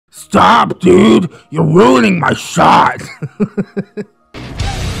Stop, dude! You're ruining my shot!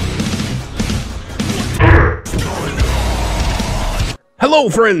 Hello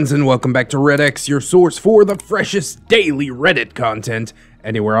friends, and welcome back to ReddX, your source for the freshest daily Reddit content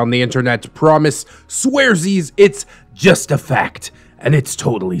anywhere on the internet. Promise, swearsies, it's just a fact, and it's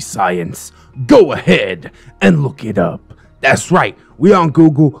totally science. Go ahead and look it up. That's right, we on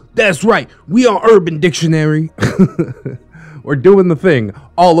Google. That's right, we on Urban Dictionary. We're doing the thing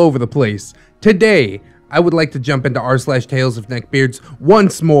all over the place. Today, I would like to jump into r/TalesofNeckbeards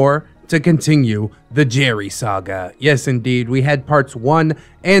once more to continue the Jerry saga. Yes, indeed, we had parts 1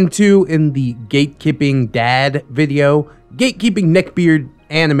 and 2 in the Gatekeeping Dad video. Gatekeeping Neckbeard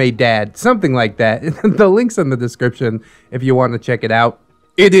Anime Dad, something like that. The link's in the description if you want to check it out.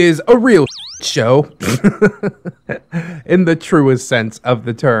 It is a real show, in the truest sense of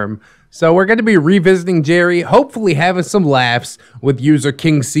the term. So we're going to be revisiting Jerry, hopefully having some laughs with user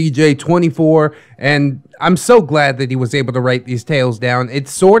KingCJ24, and I'm so glad that he was able to write these tales down. It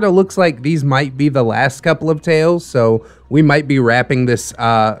sort of looks like these might be the last couple of tales, so we might be wrapping this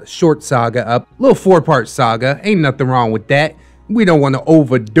short saga up. Little 4-part saga, ain't nothing wrong with that. We don't want to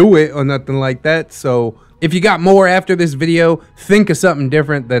overdo it or nothing like that, so if you got more after this video, think of something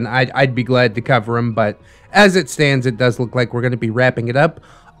different, then I'd be glad to cover them, but as it stands, it does look like we're going to be wrapping it up.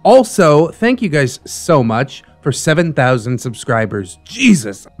 Also, thank you guys so much for 7,000 subscribers.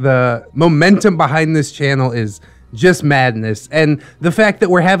 Jesus, the momentum behind this channel is just madness, and the fact that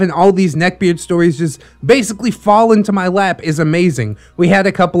we're having all these Neckbeard stories just basically fall into my lap is amazing. We had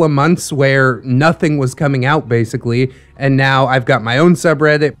a couple of months where nothing was coming out basically, and now I've got my own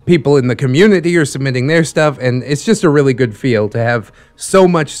subreddit, people in the community are submitting their stuff, and it's just a really good feel to have so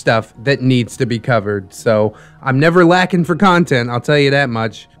much stuff that needs to be covered. So I'm never lacking for content, I'll tell you that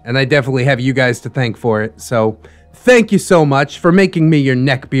much, and I definitely have you guys to thank for it. So thank you so much for making me your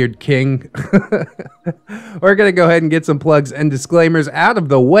Neckbeard king. We're gonna go ahead and get some plugs and disclaimers out of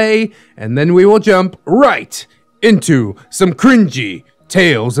the way, and then we will jump right into some cringy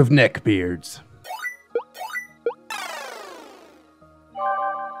Tales of Neckbeards.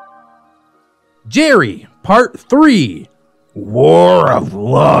 Jerry, Part 3, War of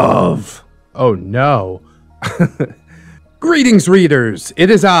Love. Oh no. Greetings, readers. It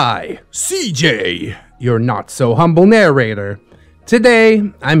is I, CJ, your not-so-humble narrator. Today,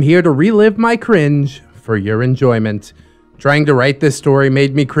 I'm here to relive my cringe for your enjoyment. Trying to write this story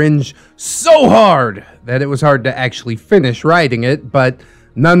made me cringe so hard that it was hard to actually finish writing it, but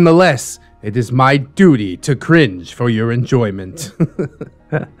nonetheless, it is my duty to cringe for your enjoyment.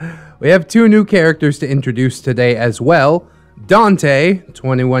 We have 2 new characters to introduce today as well. Dante,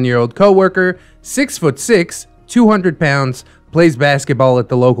 21-year-old coworker, 6'6", 200 pounds, plays basketball at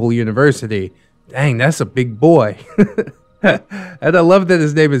the local university. Dang, that's a big boy. And I love that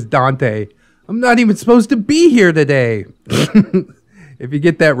his name is Dante. I'm not even supposed to be here today. If you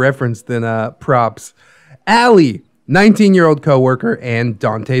get that reference, then props. Allie, 19-year-old coworker and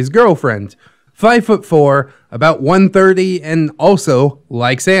Dante's girlfriend. 5'4", about 130, and also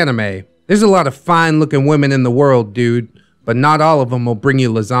likes anime. There's a lot of fine-looking women in the world, dude, but not all of them will bring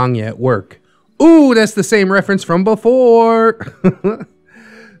you lasagna at work. Ooh, that's the same reference from before.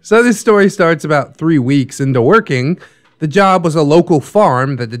 So this story starts about 3 weeks into working. The job was a local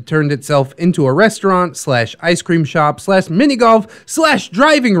farm that had turned itself into a restaurant / ice cream shop / mini golf /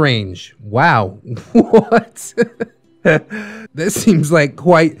 driving range. Wow, what? That seems like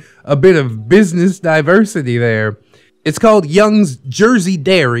quite a bit of business diversity there. It's called Young's Jersey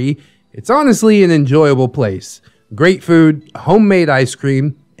Dairy. It's honestly an enjoyable place. Great food, homemade ice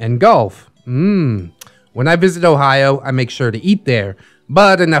cream, and golf. When I visit Ohio, I make sure to eat there.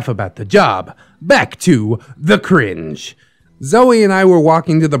 But enough about the job. Back to the cringe. Zoe and I were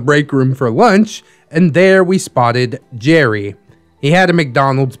walking to the break room for lunch, and there we spotted Jerry. He had a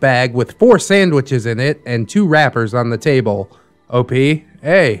McDonald's bag with 4 sandwiches in it and 2 wrappers on the table. OP,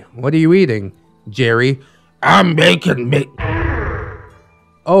 hey, what are you eating? Jerry, I'm making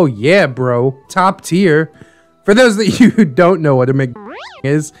Oh yeah, bro, top tier. For those of you who don't know what a Mc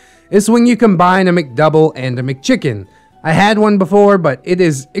is, it's when you combine a McDouble and a McChicken. I had one before, but it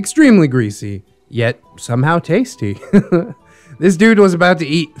is extremely greasy, yet somehow tasty. This dude was about to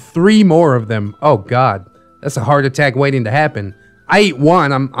eat 3 more of them. Oh god, that's a heart attack waiting to happen. I eat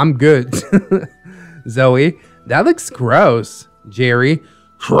 1, I'm good. Zoe, that looks gross. Jerry,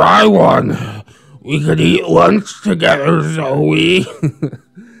 try one. We could eat lunch together, Zoe.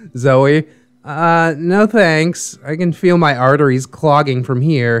 Zoe, no thanks. I can feel my arteries clogging from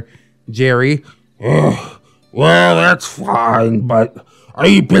here. Jerry, well, that's fine, but are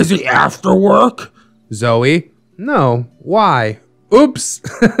you busy after work? Zoe, no, why? Oops.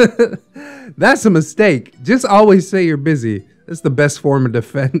 That's a mistake. Just always say you're busy. That's the best form of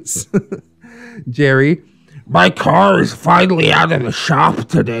defense. Jerry. My car is finally out of the shop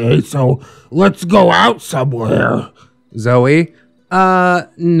today, so let's go out somewhere. Zoe.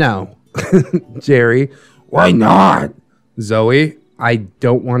 No. Jerry. Why not? Zoe. I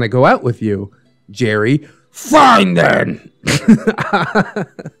don't want to go out with you. Jerry. Fine then.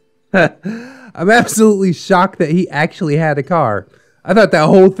 I'm absolutely shocked that he actually had a car. I thought that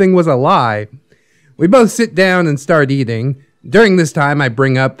whole thing was a lie. We both sit down and start eating. During this time, I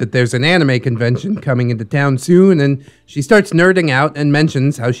bring up that there's an anime convention coming into town soon, and she starts nerding out and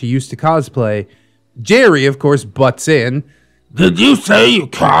mentions how she used to cosplay. Jerry, of course, butts in. Did you say you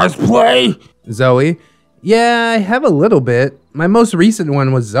cosplay? Zoe. Yeah, I have a little bit. My most recent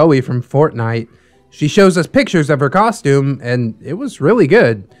one was Zoe from Fortnite. She shows us pictures of her costume, and it was really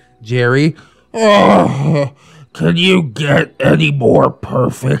good. Jerry. Oh, can you get any more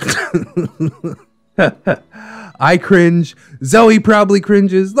perfect? I cringe. Zoe probably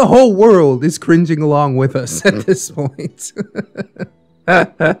cringes. The whole world is cringing along with us at this point.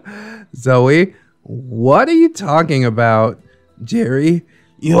 Zoe, what are you talking about? Jerry.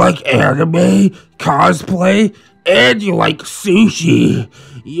 You like anime, cosplay, and you like sushi.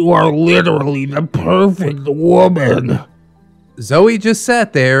 You are literally the perfect woman. Zoe just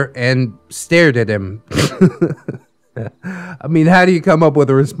sat there and stared at him. I mean, how do you come up with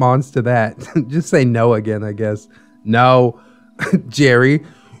a response to that? Just say no again, I guess. No. Jerry.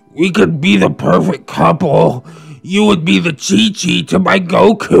 We could be the perfect couple. You would be the Chi-Chi to my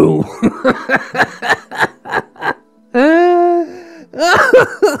Goku.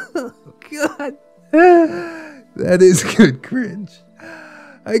 Oh, God. That is good cringe.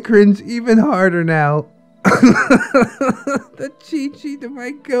 I cringe even harder now. The Chi-Chi to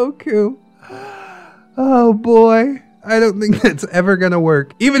my Goku. Oh boy. I don't think that's ever gonna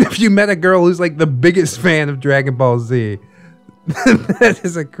work. Even if you met a girl who's like the biggest fan of Dragon Ball Z. That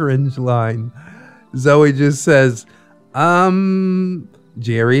is a cringe line. Zoe just says,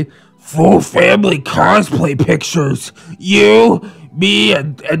 Jerry. Full family cosplay pictures. You, me,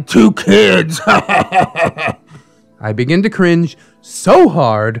 and 2 kids. I begin to cringe so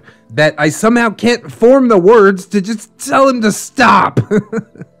hard that I somehow can't form the words to just tell him to stop.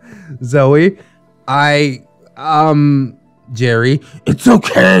 Zoe, Jerry. It's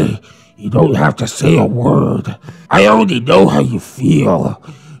okay. You don't have to say a word. I already know how you feel.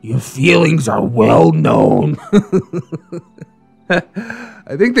 Your feelings are well known.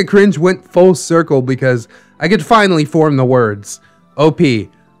 I think the cringe went full circle because I could finally form the words. OP,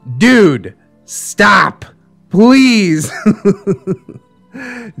 dude, stop, please.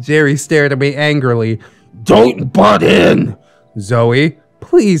 Jerry stared at me angrily. Don't butt in. Zoe,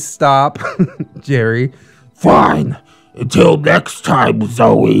 please stop. Jerry. Fine. Until next time,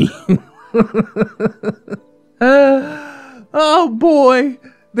 Zoe. Oh boy.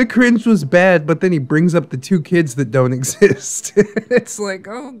 The cringe was bad, but then he brings up the 2 kids that don't exist. It's like,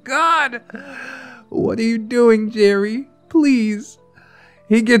 oh God. What are you doing, Jerry? Please.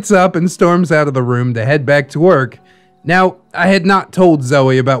 He gets up and storms out of the room to head back to work. Now, I had not told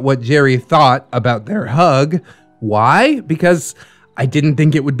Zoe about what Jerry thought about their hug. Why? Because I didn't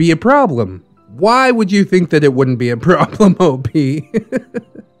think it would be a problem. Why would you think that it wouldn't be a problem, OP?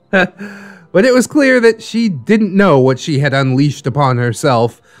 But it was clear that she didn't know what she had unleashed upon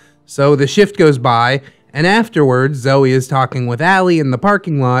herself. So the shift goes by, and afterwards, Zoe is talking with Allie in the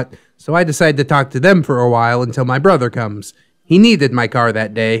parking lot, so I decide to talk to them for a while until my brother comes. He needed my car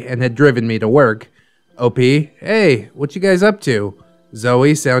that day and had driven me to work. OP, hey, what you guys up to?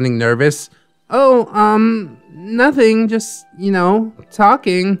 Zoe, sounding nervous. Oh, nothing, just,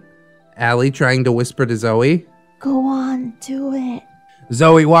 talking. Allie, trying to whisper to Zoe. Go on, do it.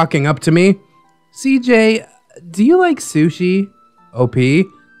 Zoe walking up to me. CJ, do you like sushi? OP,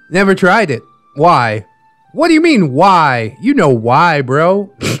 never tried it. Why? What do you mean, why? You know why, bro.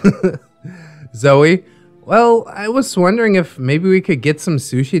 Zoe, well, I was wondering if maybe we could get some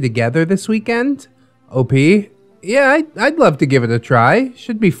sushi together this weekend. OP, yeah, I'd love to give it a try.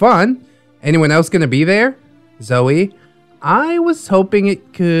 Should be fun. Anyone else gonna be there? Zoe, I was hoping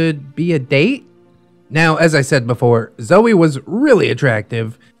it could be a date. Now, as I said before, Zoe was really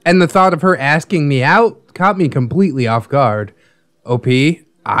attractive, and the thought of her asking me out caught me completely off guard. OP,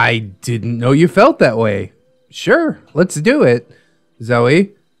 I didn't know you felt that way. Sure, let's do it.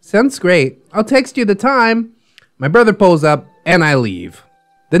 Zoe, sounds great. I'll text you the time. My brother pulls up, and I leave.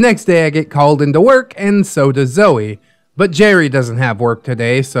 The next day I get called into work, and so does Zoe. But Jerry doesn't have work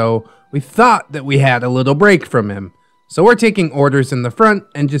today, so we thought that we had a little break from him. So we're taking orders in the front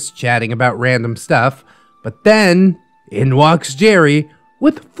and just chatting about random stuff. But then In walks Jerry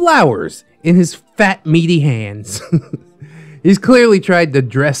with flowers in his fat, meaty hands. He's clearly tried to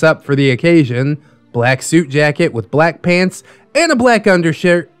dress up for the occasion. Black suit jacket with black pants and a black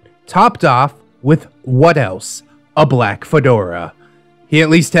undershirt, topped off with what else? A black fedora. He at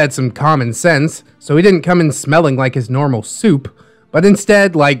least had some common sense, so he didn't come in smelling like his normal soup, but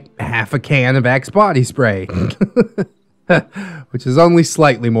instead like half a can of Axe body spray. Which is only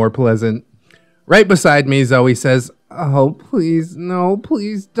slightly more pleasant. Right beside me, Zoe says, "Oh, please, no,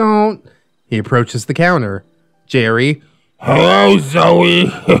 please don't." He approaches the counter. Jerry, "Hello,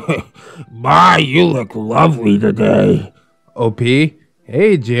 Zoe. My, you look lovely today." OP,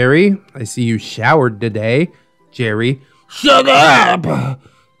 "Hey, Jerry, I see you showered today." Jerry, "Shut up!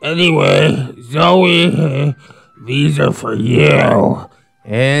 Anyway, Zoe, these are for you."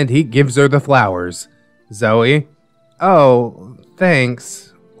 And he gives her the flowers. Zoe, "Oh,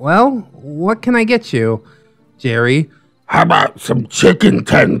 thanks. Well, what can I get you?" Jerry, "How about some chicken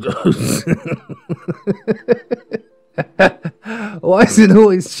tenders?" "Why is it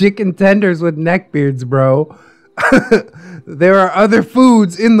always chicken tenders with neckbeards, bro? There are other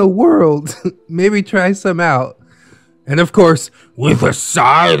foods in the world. Maybe try some out. And of course, "With a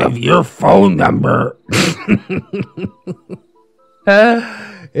side of your phone number."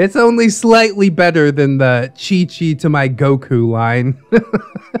 It's only slightly better than the Chi-Chi to my Goku line.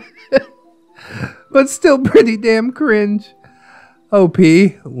 But still pretty damn cringe. OP,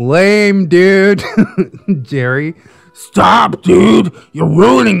 lame, dude." Jerry, "Stop, dude. You're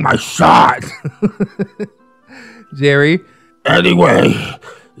ruining my shot." Jerry, "Anyway,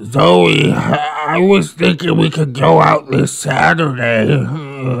 Zoe, I was thinking we could go out this Saturday.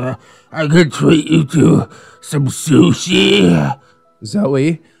 I could treat you to some sushi."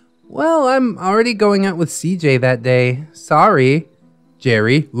 Zoe, "Well, I'm already going out with CJ that day. Sorry."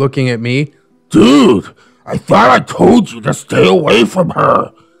 Jerry, looking at me. "Dude, I thought I told you to stay away from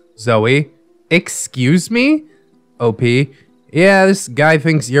her." Zoe, "Excuse me?" OP, "Yeah, this guy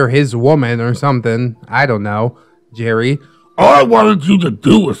thinks you're his woman or something. I don't know." Jerry, "All I wanted you to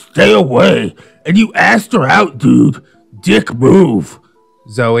do was stay away, and you asked her out, dude. Dick move."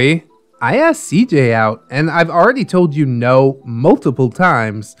 Zoe, "I asked CJ out, and I've already told you no multiple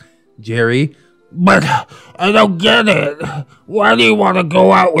times." Jerry, "But I don't get it. Why do you want to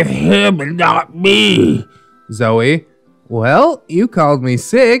go out with him and not me?" Zoe, "Well, you called me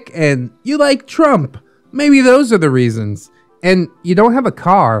sick, and you like Trump. Maybe those are the reasons. And you don't have a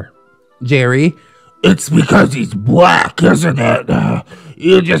car." Jerry, "It's because he's black, isn't it?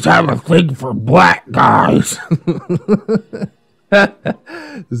 You just have a thing for black guys."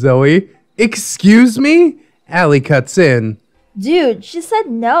 Zoe, "Excuse me?" Allie cuts in. Dude, she said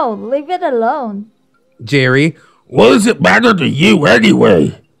no. Leave it alone. Jerry, "What does it matter to you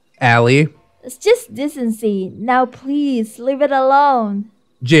anyway?" Allie, It's just decency. Now please, leave it alone.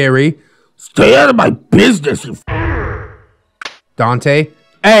 Jerry, "Stay out of my business, you Dante,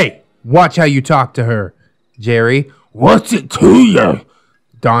 "Hey, watch how you talk to her." Jerry, What's it to you?"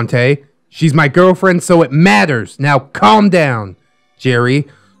 Dante, "She's my girlfriend, so it matters. Now calm down." Jerry,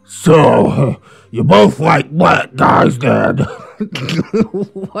 "So, you both like black guys then?"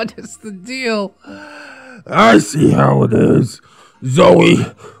 "What is the deal?" "I see how it is. Zoe,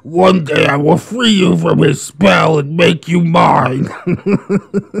 one day I will free you from his spell and make you mine."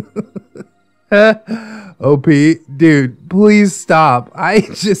 OP, dude, please stop. I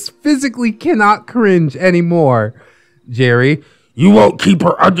just physically cannot cringe anymore. Jerry, "You won't keep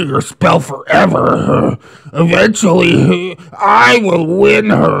her under your spell forever. Eventually, I will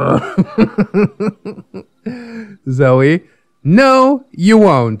win her." Zoe, "No, you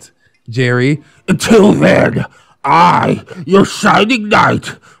won't." Jerry, "Until then, I, your shining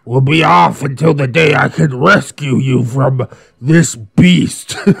knight, will be off until the day I can rescue you from this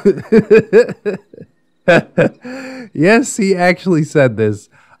beast." Yes, he actually said this.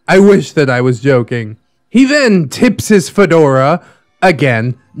 I wish that I was joking. He then tips his fedora,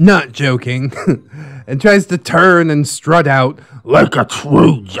 again, not joking, and tries to turn and strut out. Like a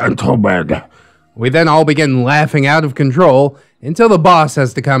true gentleman. We then all begin laughing out of control until the boss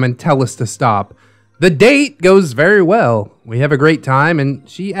has to come and tell us to stop. The date goes very well. We have a great time, and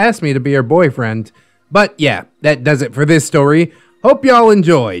she asked me to be her boyfriend. But yeah, that does it for this story. Hope y'all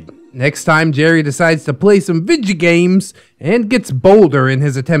enjoyed. Next time, Jerry decides to play some video games and gets bolder in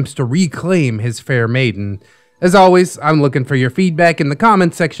his attempts to reclaim his fair maiden. As always, I'm looking for your feedback in the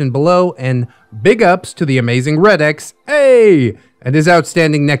comments section below, and big ups to the amazing ReddX, hey, and his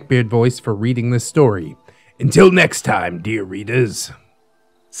outstanding Neckbeard voice for reading this story. Until next time, dear readers.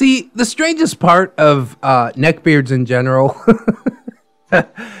 See, the strangest part of Neckbeards in general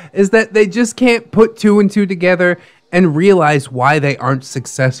is that they just can't put two and two together and realize why they aren't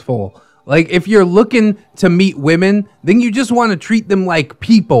successful. Like, if you're looking to meet women, then you just want to treat them like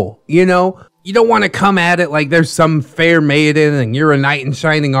people, you know? You don't want to come at it like there's some fair maiden and you're a knight in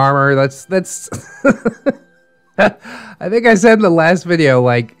shining armor. That's I think I said in the last video,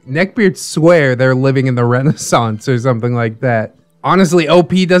 like, neckbeards swear they're living in the Renaissance or something like that. Honestly,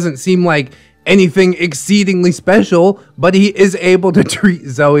 OP doesn't seem like anything exceedingly special, but he is able to treat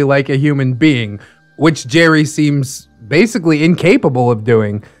Zoe like a human being, which Jerry seems basically incapable of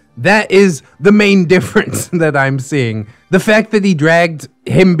doing. That is the main difference that I'm seeing. The fact that he dragged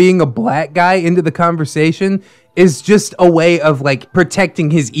him being a black guy into the conversation is just a way of, like,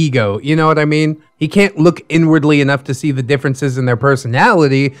 protecting his ego. You know what I mean? He can't look inwardly enough to see the differences in their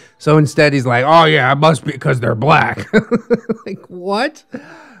personality. So instead he's like, oh yeah, it must be because they're black. Like, what?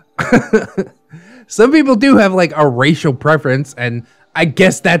 Some people do have, like, a racial preference, and I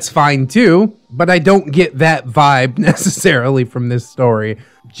guess that's fine too, but I don't get that vibe necessarily from this story.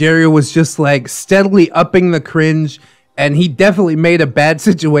 Jerry was just, like, steadily upping the cringe, and he definitely made a bad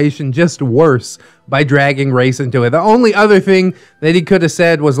situation just worse by dragging race into it. The only other thing that he could have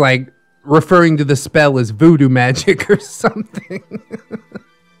said was, like, referring to the spell as voodoo magic or something.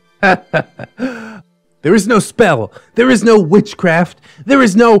 There is no spell. There is no witchcraft. There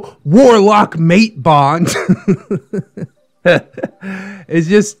is no warlock mate bond. It's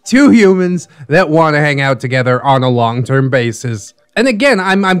just two humans that want to hang out together on a long-term basis. And again,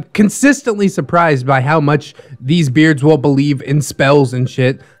 I'm consistently surprised by how much these beards will believe in spells and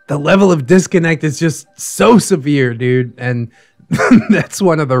shit. The level of disconnect is just so severe, dude. And that's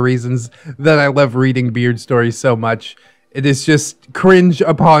one of the reasons that I love reading beard stories so much. It is just cringe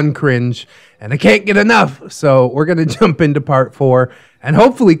upon cringe, and I can't get enough. So we're going to jump into part 4 and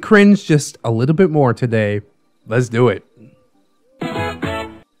hopefully cringe just a little bit more today. Let's do it.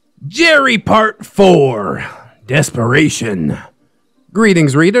 Jerry Part 4, Desperation.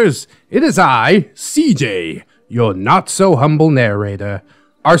 Greetings, readers. It is I, CJ, your not-so-humble narrator.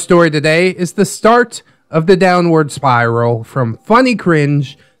 Our story today is the start of the downward spiral from funny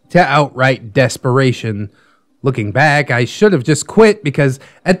cringe to outright desperation. Looking back, I should have just quit because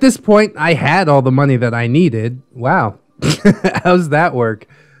at this point, I had all the money that I needed. Wow. How's that work?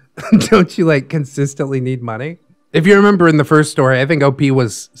 Don't you, like, consistently need money? If you remember in the first story, I think OP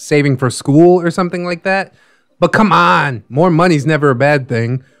was saving for school or something like that. But come on, more money's never a bad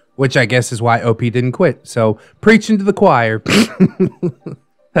thing, which I guess is why OP didn't quit. So, preaching to the choir.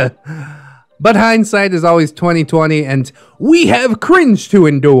 But hindsight is always 20/20, and we have cringe to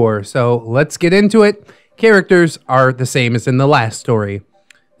endure. So, let's get into it. Characters are the same as in the last story.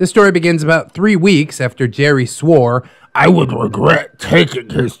 This story begins about 3 weeks after Jerry swore, I would regret taking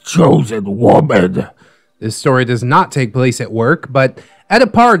his chosen woman. This story does not take place at work, but at a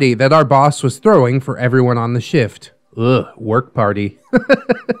party that our boss was throwing for everyone on the shift. Ugh, work party.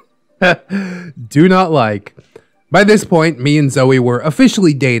 Do not like. By this point, me and Zoe were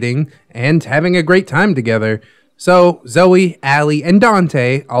officially dating and having a great time together. So, Zoe, Allie, and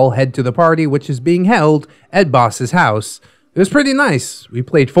Dante all head to the party, which is being held at Boss's house. It was pretty nice. We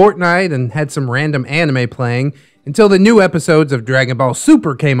played Fortnite and had some random anime playing until the new episodes of Dragon Ball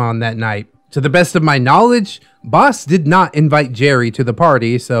Super came on that night. To the best of my knowledge, Boss did not invite Jerry to the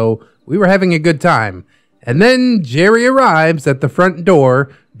party, so we were having a good time. And then Jerry arrives at the front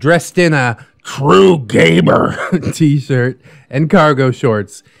door, dressed in a true gamer t-shirt and cargo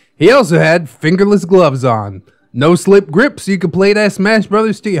shorts. He also had fingerless gloves on. No slip grip, so you could play that Smash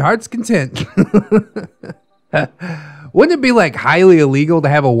Brothers to your heart's content. Wouldn't it be, like, highly illegal to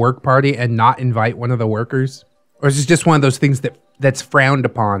have a work party and not invite one of the workers? Or is it just one of those things that's frowned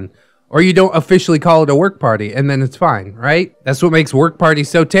upon? Or you don't officially call it a work party, and then it's fine, right? That's what makes work parties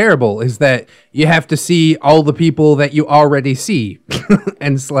so terrible, is that you have to see all the people that you already see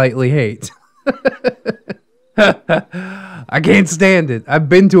and slightly hate. I can't stand it. I've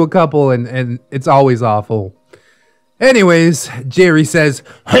been to a couple, and it's always awful. Anyways, Jerry says,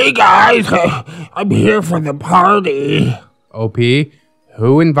 Hey guys, I'm here for the party. OP,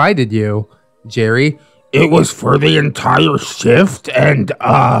 who invited you? Jerry, it was for the entire shift, and,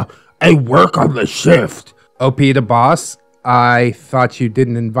 I work on the shift. OP to Boss, I thought you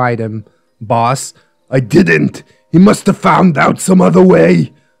didn't invite him. Boss, I didn't. He must have found out some other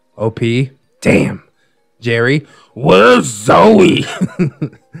way. OP, damn. Jerry, where's Zoe?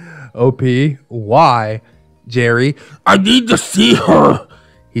 OP, why? Jerry, I need to see her.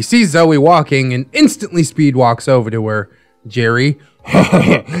 He sees Zoe walking and instantly speed walks over to her. Jerry,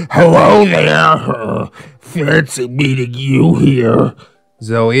 hello there. Fancy meeting you here.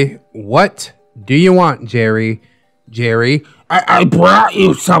 Zoe, what do you want, Jerry? Jerry, I brought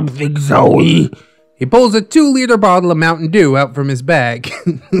you something, Zoe. He pulls a 2-liter bottle of Mountain Dew out from his bag.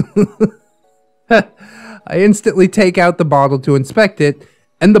 I instantly take out the bottle to inspect it,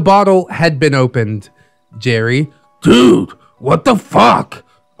 and the bottle had been opened. Jerry. Dude, what the fuck?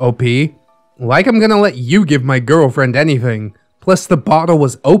 OP. Like I'm gonna let you give my girlfriend anything. Plus the bottle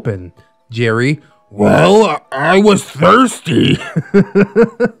was open. Jerry. Well, I was thirsty.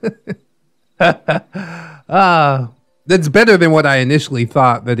 That's better than what I initially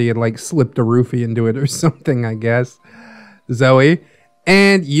thought, that he had like slipped a roofie into it or something, I guess. Zoe.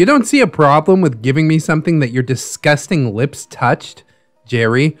 And you don't see a problem with giving me something that your disgusting lips touched?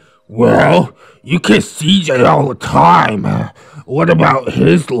 Jerry. Well, you kiss CJ all the time. What about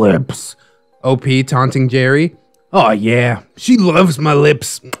his lips? OP taunting Jerry. Oh yeah, she loves my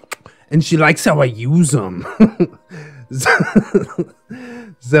lips. And she likes how I use them.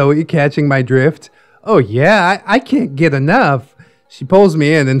 Zoe catching my drift. Oh yeah, I can't get enough. She pulls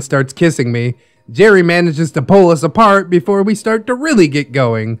me in and starts kissing me. Jerry manages to pull us apart before we start to really get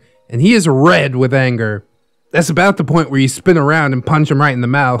going, and he is red with anger. That's about the point where you spin around and punch him right in the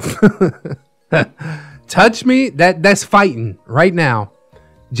mouth. Touch me? That's fighting right now.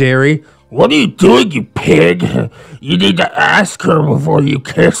 Jerry. What are you doing, you pig? You need to ask her before you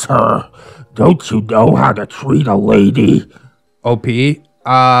kiss her. Don't you know how to treat a lady? OP.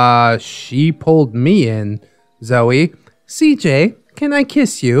 She pulled me in. Zoe. CJ, can I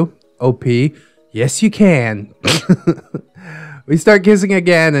kiss you? OP. Yes, you can. We start kissing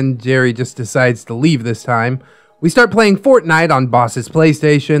again, and Jerry just decides to leave this time. We start playing Fortnite on Boss's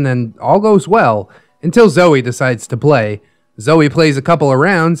PlayStation, and all goes well, until Zoe decides to play. Zoe plays a couple of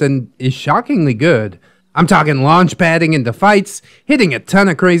rounds, and is shockingly good. I'm talking launch padding into fights, hitting a ton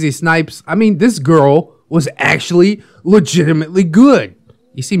of crazy snipes. I mean, this girl was actually legitimately good.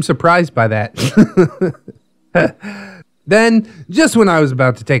 You seem surprised by that. Then, just when I was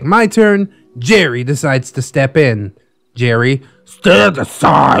about to take my turn, Jerry decides to step in. Jerry. Stand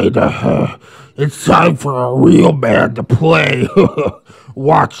aside. It's time for a real man to play.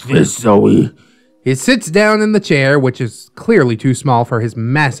 Watch this, Zoe. He sits down in the chair, which is clearly too small for his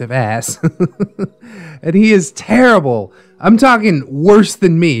massive ass. And he is terrible. I'm talking worse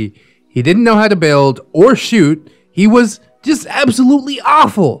than me. He didn't know how to build or shoot. He was just absolutely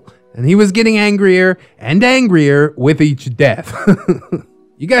awful. And he was getting angrier and angrier with each death.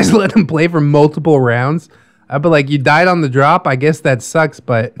 You guys let him play for multiple rounds? I'd be like, you died on the drop? I guess that sucks,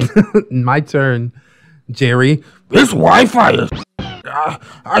 but my turn. Jerry. This Wi-Fi is...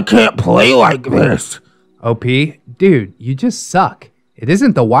 I can't play like this. OP. Dude, you just suck. It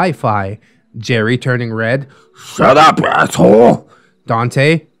isn't the Wi-Fi. Jerry turning red. Shut up, asshole.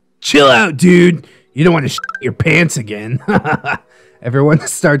 Dante. Chill out, dude. You don't want to shit your pants again. Everyone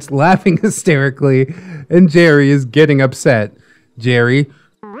starts laughing hysterically, and Jerry is getting upset. Jerry.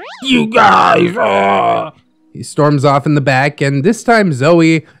 You guys. He storms off in the back, and this time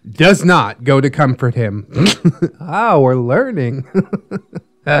Zoe does not go to comfort him. We're learning.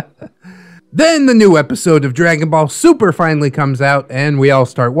 Then the new episode of Dragon Ball Super finally comes out, and we all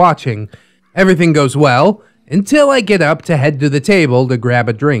start watching. Everything goes well, until I get up to head to the table to grab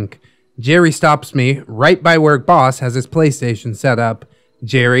a drink. Jerry stops me right by where Boss has his PlayStation set up.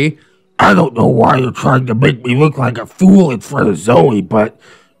 Jerry. I don't know why you're trying to make me look like a fool in front of Zoe, but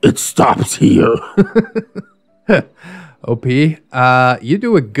it stops here. OP, you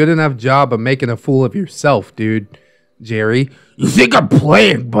do a good enough job of making a fool of yourself, dude. Jerry. You think I'm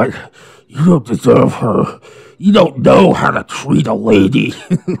playing, but you don't deserve her. You don't know how to treat a lady.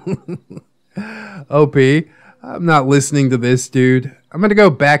 OP, I'm not listening to this, dude. I'm gonna go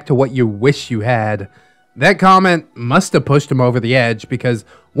back to what you wish you had. That comment must have pushed him over the edge, because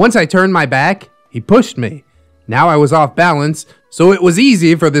once I turned my back, he pushed me. Now I was off balance, so it was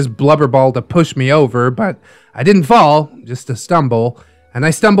easy for this blubberball to push me over, but I didn't fall, just a stumble, and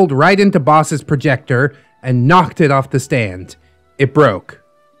I stumbled right into Boss's projector and knocked it off the stand. It broke.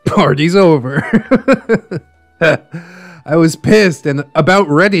 Party's over. I was pissed and about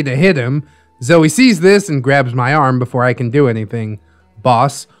ready to hit him. Zoe sees this and grabs my arm before I can do anything.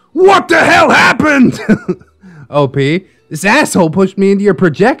 Boss. What the hell happened? OP. This asshole pushed me into your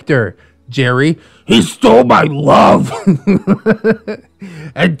projector. Jerry. He stole my love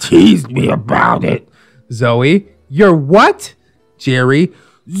and teased me about it. Zoe. Your what? Jerry.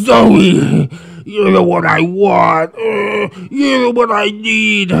 Zoe, you're the one I want. You're the one I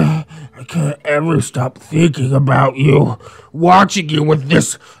need. I can't ever stop thinking about you. Watching you with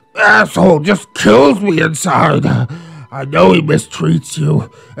this asshole just kills me inside. I know he mistreats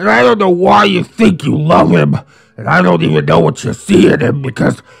you, and I don't know why you think you love him. And I don't even know what you see in him,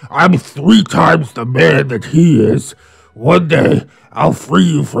 because I'm 3 times the man that he is. One day, I'll free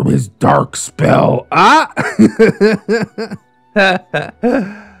you from his dark spell. Ah!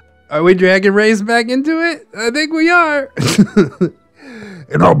 Are we dragging Race back into it? I think we are.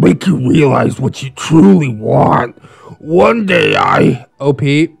 And I'll make you realize what you truly want. One day OP,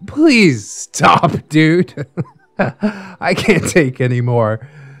 please stop, dude. I can't take any more.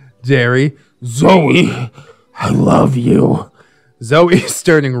 Jerry. Zoe, I love you. Zoe's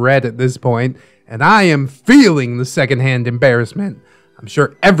turning red at this point, and I am feeling the secondhand embarrassment. I'm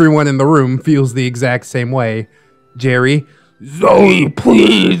sure everyone in the room feels the exact same way. Jerry. Zoe,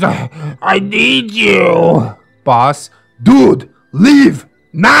 please, I need you. Boss. Dude, leave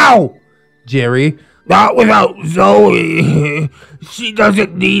now. Jerry. Not without Zoe. She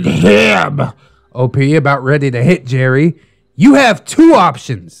doesn't need him. OP about ready to hit Jerry. You have two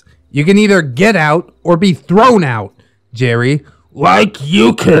options. You can either get out or be thrown out. Jerry. Like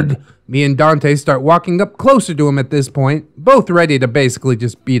you can. Me and Dante start walking up closer to him at this point, both ready to basically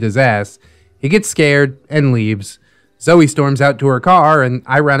just beat his ass. He gets scared and leaves. Zoe storms out to her car and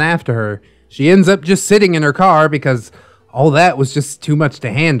I run after her. She ends up just sitting in her car because all that was just too much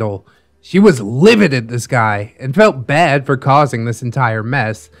to handle. She was livid at this guy and felt bad for causing this entire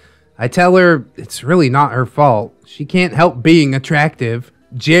mess. I tell her it's really not her fault. She can't help being attractive.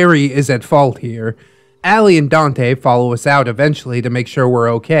 Jerry is at fault here. Allie and Dante follow us out eventually to make sure we're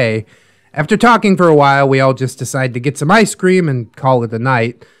okay. After talking for a while, we all just decide to get some ice cream and call it a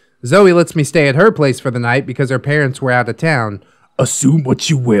night. Zoe lets me stay at her place for the night because her parents were out of town. Assume what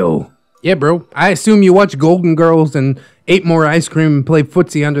you will. Yeah, bro. I assume you watch Golden Girls and ate more ice cream and played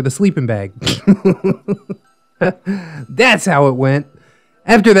footsie under the sleeping bag. That's how it went.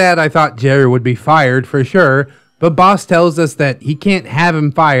 After that, I thought Jerry would be fired for sure, but boss tells us that he can't have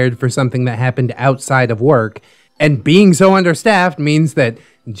him fired for something that happened outside of work, and being so understaffed means that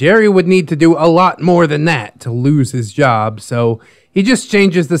Jerry would need to do a lot more than that to lose his job, so he just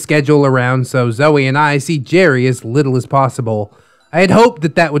changes the schedule around so Zoe and I see Jerry as little as possible. I had hoped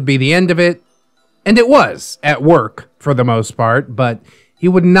that that would be the end of it, and it was, at work, for the most part, but he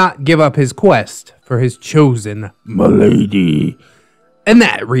would not give up his quest for his chosen milady. And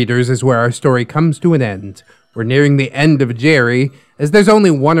that, readers, is where our story comes to an end. We're nearing the end of Jerry, as there's only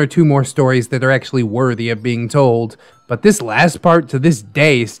one or two more stories that are actually worthy of being told, but this last part to this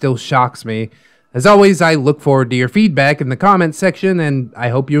day still shocks me. As always, I look forward to your feedback in the comments section, and I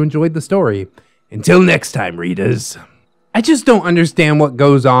hope you enjoyed the story. Until next time, readers. I just don't understand what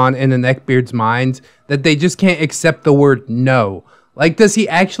goes on in a Neckbeard's mind that they just can't accept the word no. Like, does he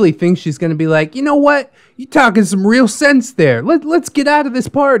actually think she's going to be like, you know what? You're talking some real sense there. Let's get out of this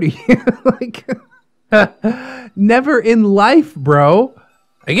party. Like, never in life, bro.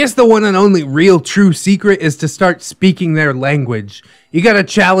 I guess the one and only real true secret is to start speaking their language. You gotta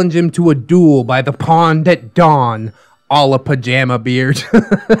challenge him to a duel by the pond at dawn, a la Pajama Beard.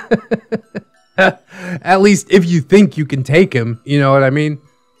 At least if you think you can take him, you know what I mean?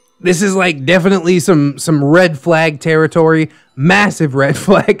 This is like definitely some red flag territory, massive red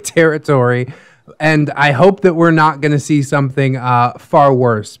flag territory, and I hope that we're not going to see something far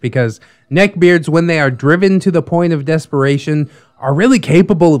worse, because Neckbeards, when they are driven to the point of desperation, are really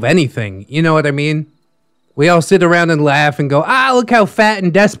capable of anything, you know what I mean? We all sit around and laugh and go, ah, look how fat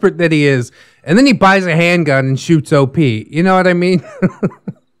and desperate that he is, and then he buys a handgun and shoots OP, you know what I mean?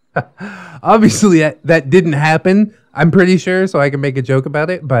 Obviously, that didn't happen, I'm pretty sure, so I can make a joke about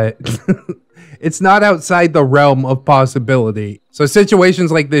it, but it's not outside the realm of possibility. So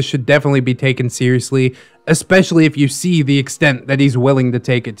situations like this should definitely be taken seriously, especially if you see the extent that he's willing to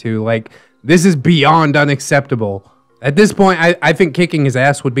take it to. Like, this is beyond unacceptable. At this point, I think kicking his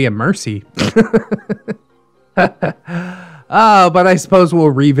ass would be a mercy. But I suppose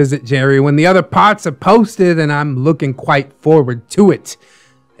we'll revisit Jerry when the other parts are posted, and I'm looking quite forward to it.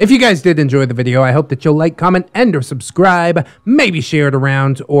 If you guys did enjoy the video, I hope that you'll like, comment, and or subscribe. Maybe share it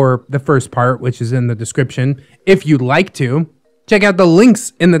around, or the first part, which is in the description, if you'd like to. Check out the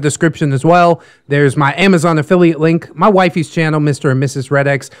links in the description as well. There's my Amazon affiliate link, my wifey's channel, Mr. and Mrs.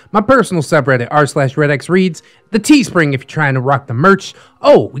 ReddX, my personal subreddit, r/ReddXReads, the Teespring if you're trying to rock the merch.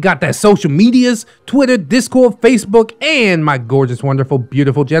 Oh, we got that social medias, Twitter, Discord, Facebook, and my gorgeous, wonderful,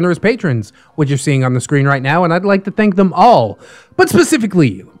 beautiful, generous patrons, which you're seeing on the screen right now, and I'd like to thank them all. But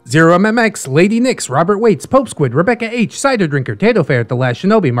specifically, ZeroMMX, Lady Nix, Robert Waits, Pope Squid, Rebecca H, Cider Drinker, Tato Fair, The Last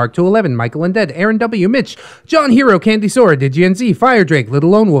Shinobi, Mark 211, Michael Undead, Aaron W, Mitch, John Hero, Candy Sora, DigiNZ, Fire Drake, Little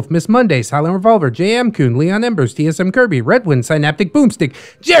Lone Wolf, Miss Monday, Silent Revolver, JM Coon, Leon Embers, TSM Kirby, Redwind, Synaptic Boomstick,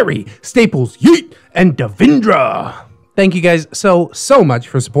 Jerry, Staples, Yeet, and Davindra. Thank you guys so much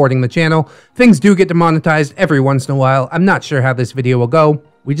for supporting the channel. Things do get demonetized every once in a while. I'm not sure how this video will go,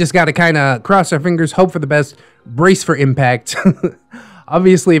 We just got to kind of cross our fingers, hope for the best, brace for impact.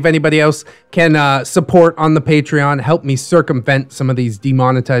 Obviously, if anybody else can support on the Patreon, help me circumvent some of these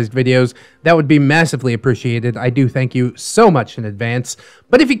demonetized videos, that would be massively appreciated. I do thank you so much in advance.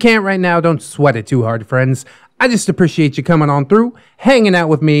 But if you can't right now, don't sweat it too hard, friends. I just appreciate you coming on through, hanging out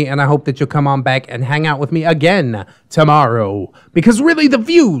with me, and I hope that you'll come on back and hang out with me again tomorrow. Because really, the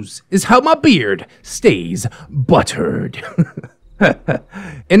views is how my beard stays buttered.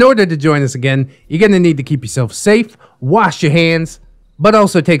 In order to join us again, you're going to need to keep yourself safe, wash your hands, but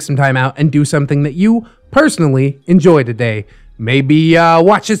also take some time out and do something that you personally enjoy today. Maybe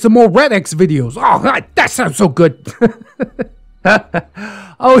watching some more ReddX videos. Oh, that sounds so good.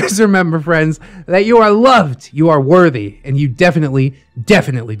 Always remember, friends, that you are loved, you are worthy, and you definitely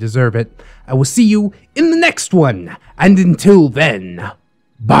deserve it. I will see you in the next one. And until then,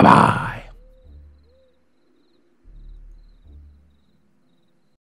 bye-bye.